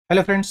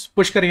Hello friends,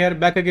 Pushkar here,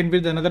 back again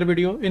with another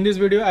video. In this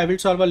video, I will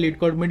solve a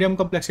LeetCode medium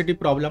complexity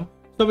problem.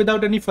 So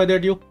without any further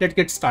ado, let's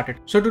get started.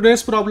 So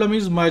today's problem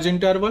is merge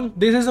interval.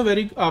 This is a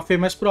very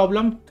famous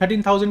problem.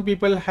 13,000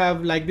 people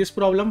have liked this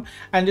problem,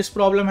 and this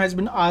problem has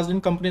been asked in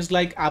companies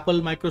like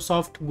Apple,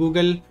 Microsoft,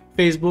 Google,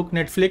 Facebook,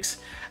 Netflix,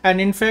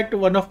 and in fact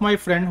one of my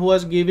friend who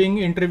was giving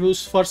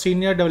interviews for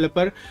senior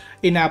developer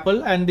in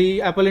Apple, and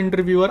the Apple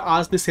interviewer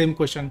asked the same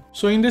question.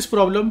 So in this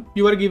problem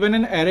you are given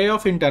an array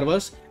of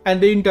intervals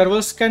and the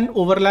intervals can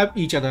overlap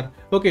each other.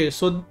 Okay,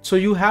 so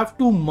you have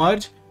to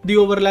merge the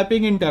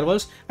overlapping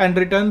intervals and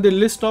return the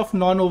list of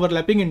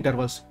non-overlapping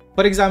intervals.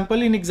 For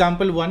example, in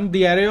example 1,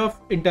 the array of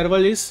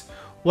interval is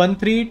 1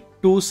 3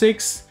 2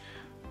 6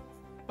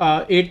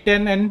 8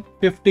 10 and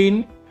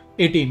 15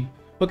 18.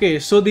 Okay,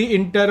 so the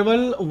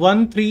interval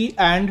 1 3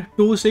 and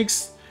 2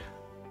 6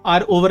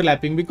 are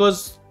overlapping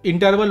because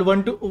interval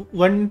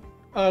 1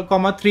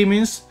 comma 3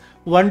 means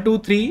 1 2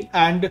 3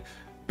 and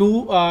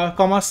 2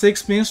 comma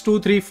 6 means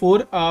 2 3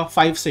 4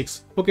 5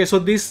 6. Okay, so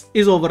this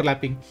is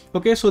overlapping.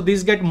 Okay, so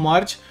these get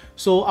merged.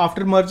 So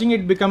after merging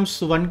it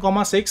becomes 1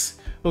 comma 6.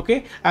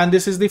 Okay, and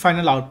this is the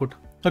final output.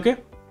 Okay,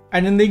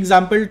 and in the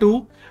example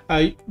 2,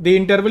 the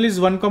interval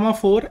is 1 comma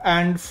 4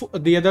 and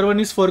the other one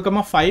is 4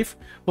 comma 5.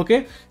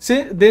 Okay,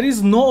 so there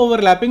is no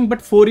overlapping but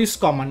 4 is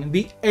common.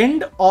 The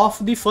end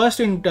of the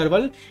first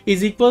interval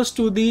is equals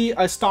to the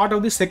start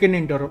of the second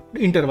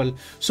interval.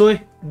 So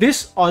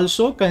this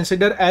also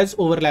consider as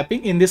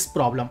overlapping in this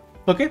problem.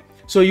 Okay,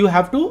 so you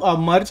have to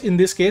merge in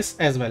this case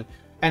as well,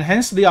 and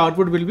hence the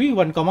output will be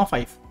 1 comma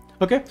 5.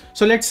 Okay,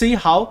 so let's see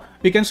how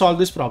we can solve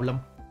this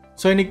problem.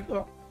 So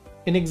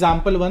in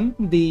example 1,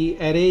 the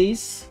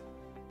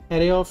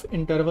array of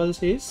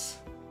intervals is,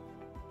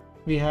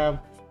 we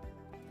have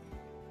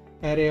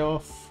array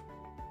of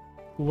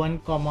 1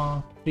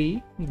 comma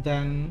 3,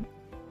 then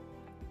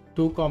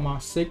 2 comma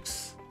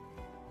 6,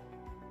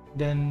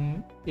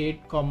 then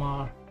 8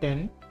 comma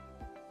 10,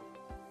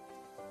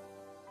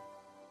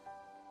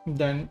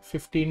 then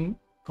 15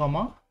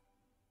 comma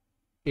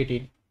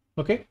 18.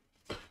 Okay,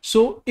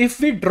 so if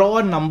we draw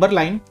a number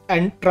line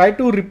and try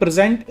to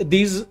represent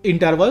these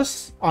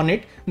intervals on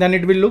it, then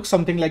it will look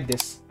something like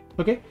this.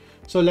 Okay,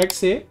 so let's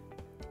say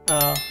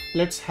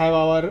let's have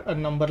our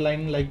number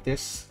line like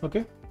this.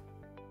 Okay,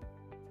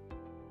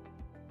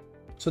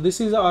 so this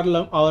is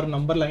our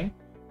number line,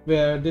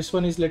 where this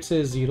one is, let's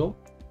say, 0,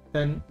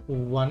 then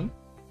 1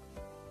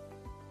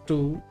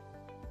 2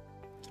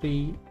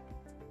 3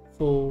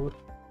 4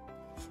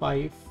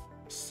 5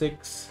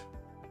 6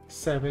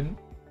 7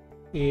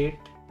 8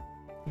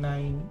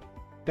 9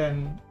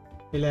 10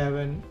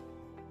 11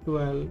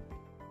 12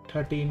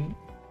 13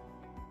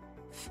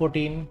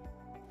 14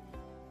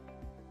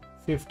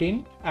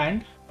 15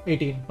 and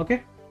 18.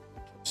 Okay,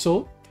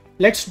 so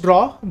let's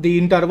draw the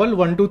interval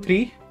 1 2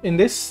 3 in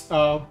this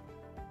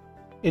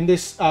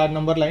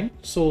number line.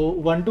 So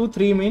 1 2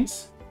 3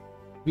 means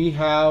we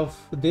have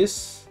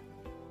this.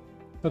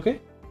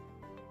 Okay,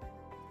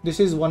 this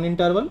is one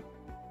interval,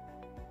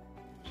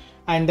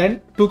 and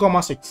then 2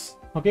 comma 6.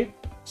 Okay,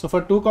 so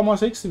for 2 comma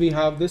 6 we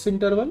have this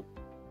interval,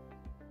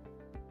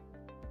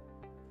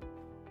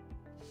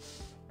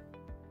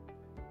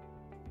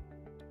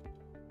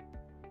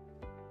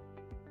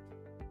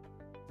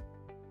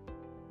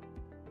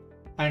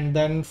 and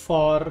then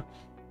for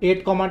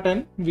 8 comma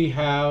 10 we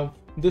have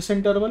this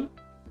interval,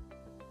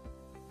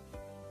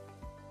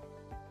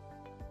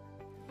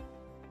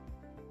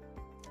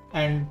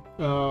 and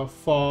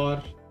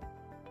for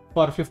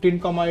 15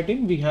 comma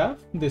 18 we have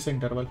this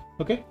interval.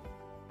 Okay,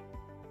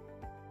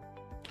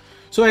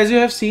 so as you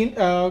have seen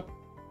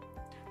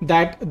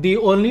that the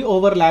only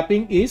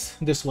overlapping is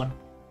this one.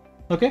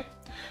 Okay,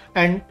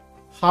 and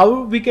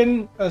how we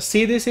can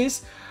see this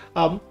is,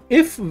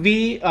 if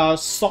we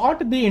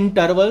sort the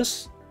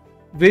intervals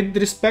with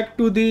respect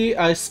to the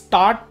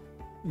start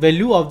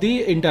value of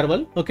the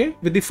interval, okay,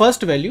 with the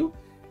first value,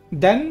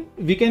 then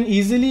we can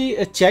easily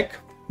check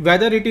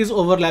whether it is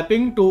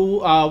overlapping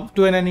to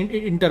an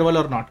interval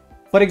or not.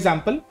 For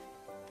example,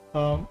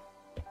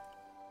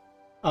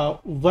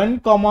 1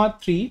 comma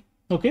 3.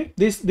 Okay,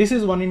 this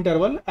is one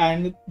interval,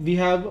 and we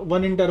have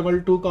one interval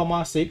 2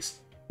 comma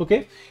 6.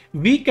 Okay,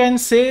 we can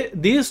say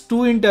these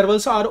two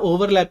intervals are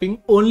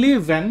overlapping only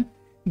when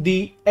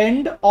the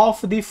end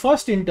of the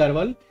first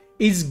interval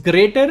is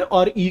greater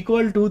or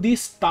equal to the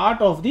start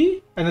of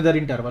the another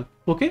interval.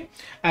 Okay,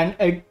 and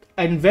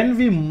when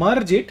we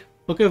merge it,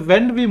 okay,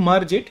 when we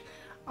merge it,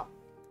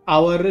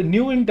 our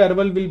new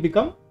interval will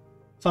become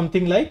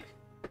something like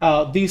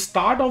the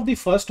start of the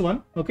first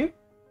one, okay,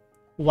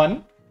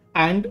 1,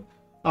 and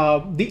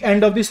the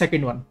end of the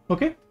second one.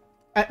 Okay,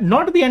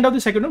 not the end of the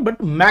second one, but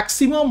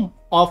maximum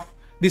of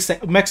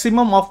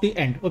the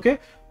end. Okay,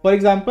 for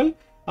example,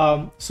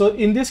 so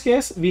in this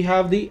case we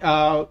have the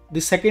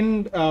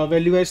second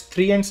value as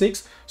 3 and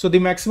 6, so the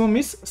maximum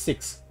is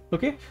 6.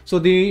 Okay, so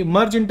the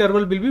merge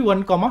interval will be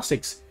 1 comma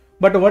 6.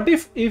 But what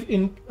if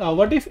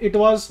it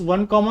was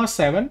 1 comma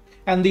 7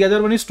 and the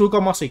other one is 2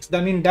 comma 6?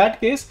 Then in that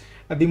case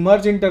the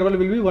merge interval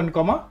will be 1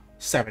 comma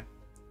 7.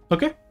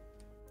 Okay,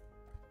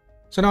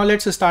 So now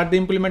let's start the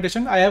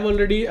implementation. I have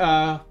already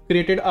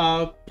created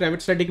a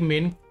private static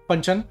main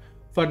function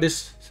for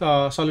this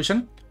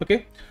solution.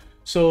 Okay,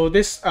 so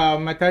this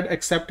method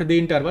accept the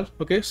interval.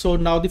 Okay, so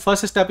now the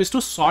first step is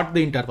to sort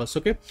the intervals.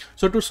 Okay,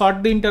 so to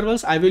sort the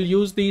intervals, I will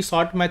use the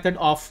sort method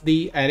of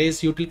the arrays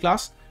util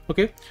class.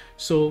 Okay,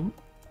 so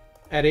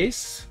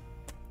arrays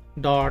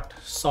dot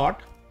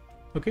sort.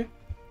 Okay,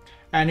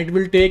 and it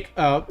will take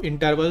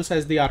intervals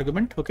as the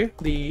argument. Okay,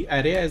 the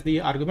array as the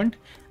argument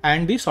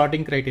and the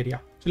sorting criteria.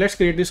 So let's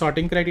create the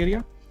sorting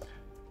criteria.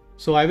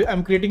 So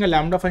I'm creating a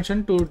lambda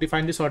function to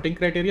define the sorting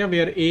criteria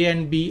where a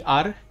and b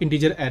are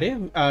integer array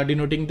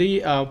denoting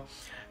the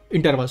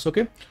intervals.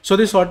 Okay, so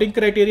the sorting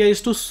criteria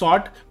is to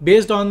sort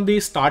based on the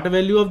start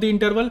value of the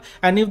interval,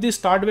 and if the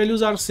start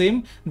values are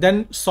same,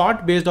 then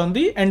sort based on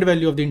the end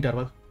value of the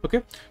interval.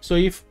 Okay, so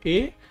if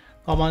a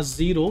comma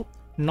 0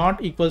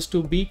 not equals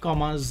to b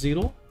comma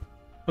 0,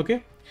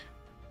 okay,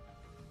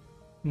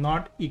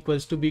 not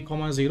equals to b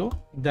comma 0,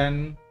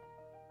 then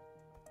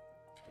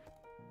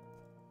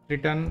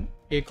return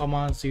a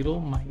comma 0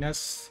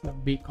 minus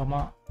b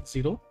comma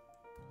 0,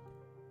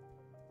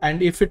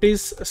 and if it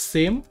is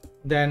same,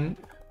 then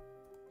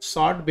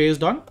sort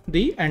based on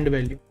the end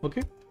value.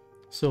 Okay,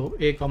 so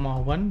a comma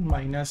 1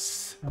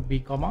 minus b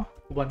comma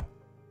 1.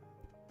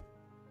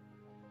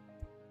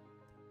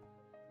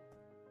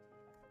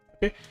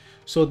 Okay,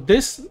 so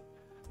this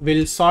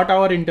will sort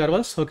our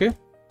intervals. Okay,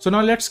 so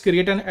now let's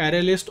create an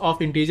array list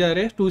of integer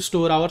array to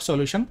store our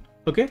solution.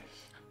 Okay,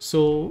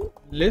 so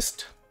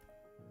list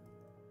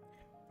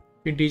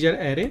integer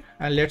array,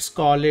 and let's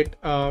call it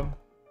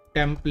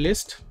temp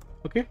list.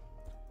 Okay,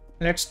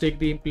 let's take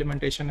the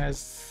implementation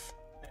as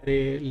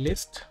array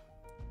list.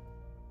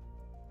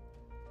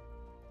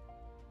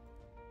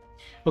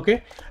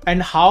 Okay,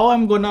 and how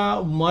I'm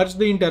gonna merge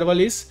the interval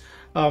is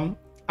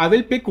I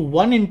will pick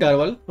one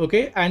interval,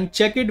 okay, and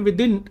check it with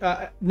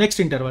the next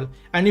interval,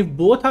 and if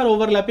both are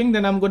overlapping,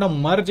 then I'm gonna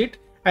merge it,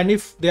 and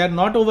if they are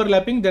not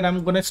overlapping, then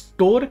I'm gonna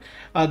store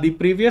the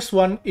previous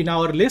one in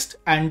our list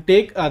and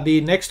take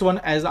the next one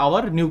as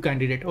our new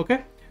candidate.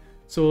 Okay,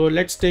 so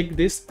let's take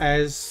this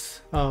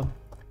as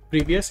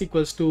previous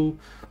equals to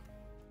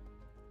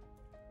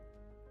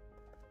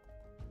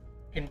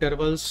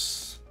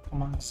intervals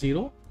comma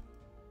 0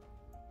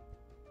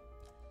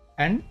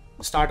 and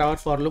start our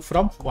for loop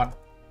from 1.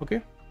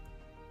 Okay,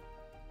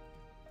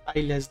 I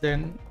less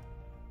than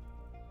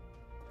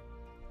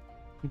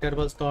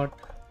intervals dot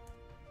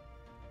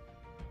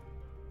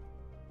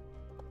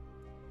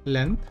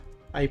length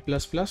I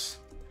plus plus.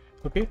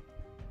 Okay,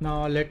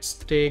 now let's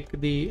take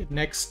the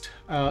next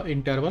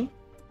interval,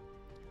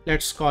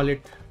 let's call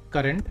it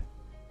current.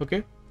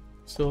 Okay,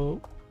 so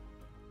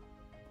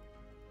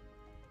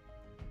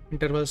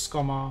intervals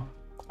comma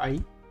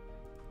I,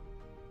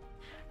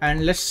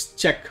 and let's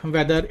check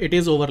whether it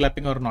is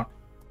overlapping or not.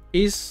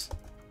 Is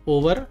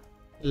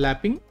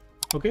overlapping.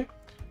 Okay,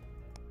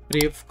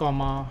 ref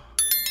comma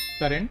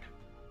current.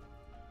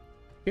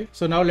 Okay,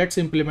 so now let's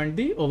implement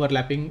the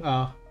overlapping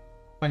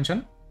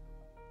function.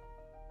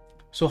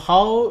 So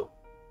how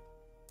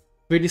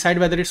we decide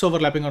whether it's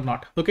overlapping or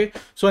not? Okay,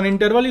 so an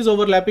interval is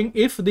overlapping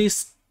if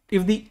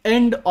the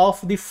end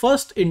of the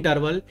first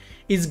interval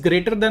is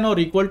greater than or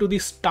equal to the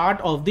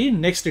start of the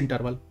next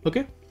interval.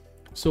 Okay,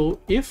 so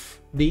if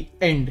the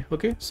end,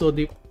 okay, so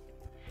the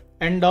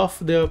end of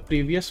the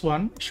previous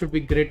one should be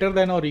greater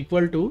than or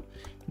equal to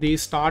the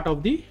start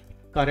of the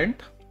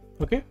current.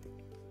 Okay,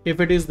 if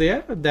it is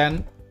there,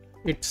 then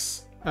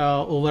it's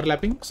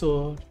overlapping,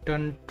 so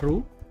return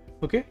true.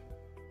 Okay,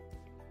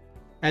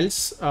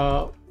 else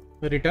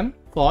return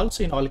false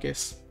in all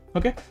case.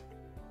 Okay,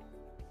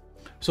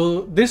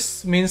 so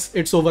this means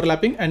it's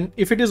overlapping, and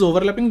if it is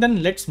overlapping,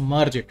 then let's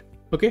merge it.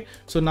 Okay,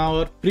 so now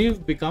our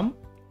prev become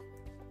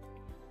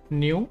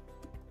new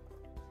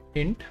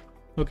int.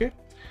 Okay,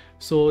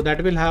 so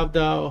that will have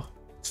the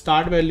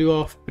start value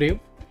of prev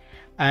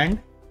and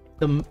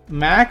the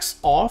max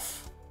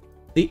of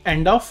the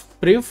end of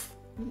prev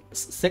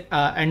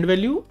end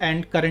value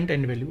and current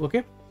end value.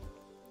 Okay,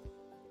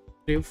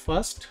 prev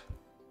first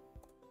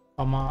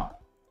comma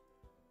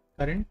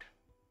current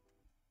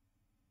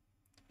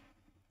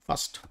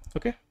first.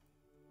 Okay,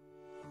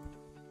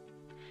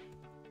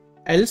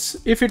 else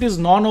if it is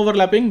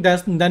non-overlapping,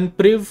 then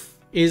prev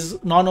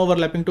is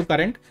non-overlapping to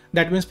current,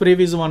 that means prev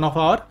is one of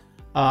our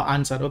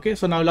answer. Okay,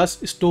 so now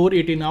let's store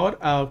it in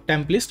our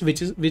temp list,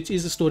 which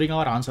is storing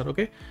our answer.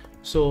 Okay,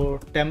 so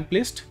temp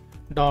list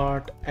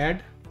dot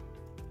add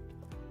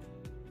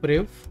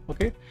prev.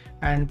 Okay,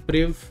 and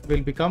prev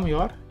will become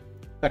your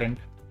current.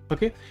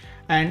 Okay,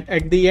 and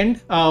at the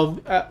end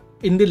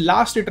in the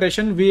last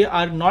iteration we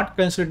are not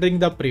considering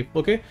the prev.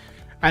 Okay,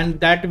 and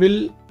that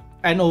will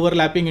an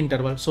overlapping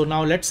interval, so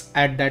now let's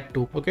add that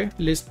too. Okay,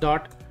 list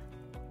dot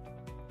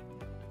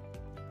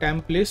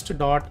temp list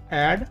dot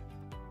add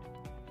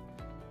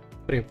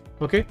prev.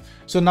 Okay,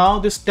 so now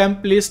this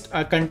temp list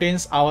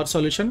contains our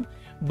solution,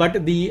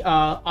 but the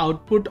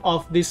output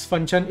of this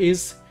function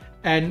is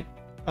an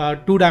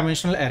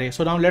two-dimensional array.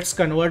 So now let's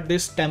convert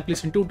this temp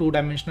list into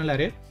two-dimensional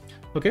array.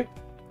 Okay,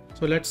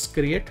 so let's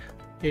create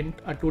int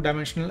a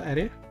two-dimensional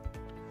array.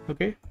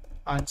 Okay,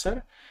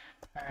 answer,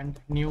 and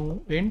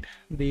new int,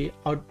 the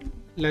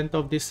length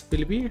of this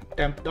will be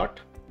temp dot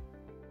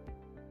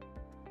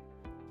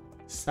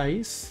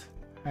size,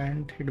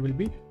 and it will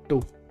be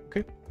 2.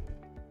 Okay,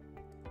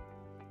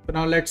 so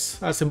now let's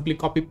simply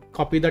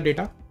copy the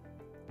data.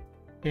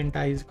 Int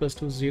I is equals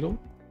to 0,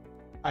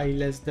 I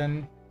less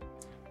than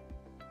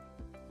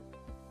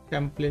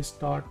templates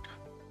dot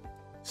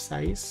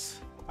size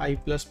I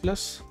plus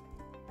plus,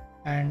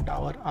 and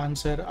our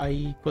answer I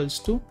equals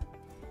to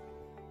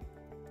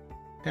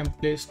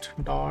templates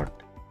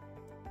dot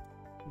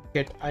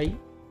get I.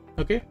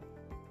 Okay,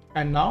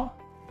 and now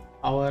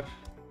our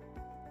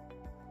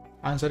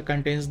answer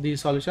contains the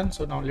solution.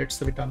 So now let's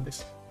return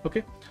this.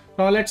 Okay,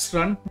 now let's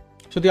run.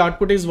 So the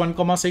output is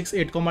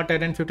 1,6,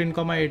 8,10 and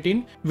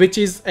 15,18, which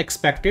is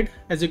expected.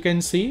 As you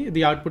can see,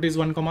 the output is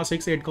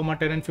 1,6,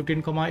 8,10 and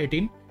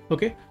 15,18.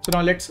 Okay, so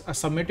now let's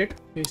submit it,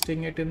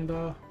 pasting it in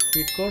the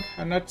LeetCode,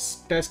 and let's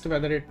test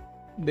whether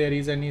there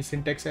is any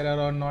syntax error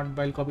or not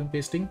while copying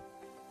pasting.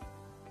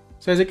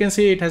 So as you can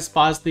see, it has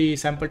passed the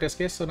sample test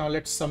case. So now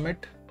let's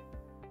submit.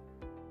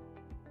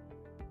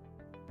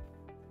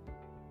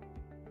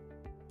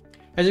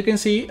 As you can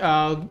see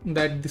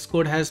that this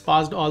code has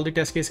passed all the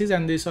test cases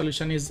and the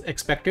solution is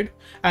expected,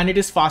 and it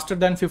is faster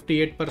than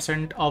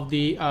 58% of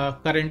the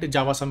current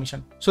Java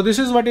submission. So this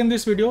is what in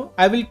this video.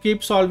 I will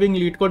keep solving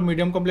LeetCode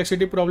medium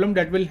complexity problem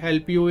that will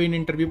help you in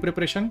interview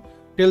preparation.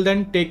 Till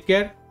then, take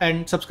care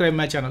and subscribe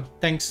my channel.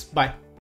 Thanks. Bye.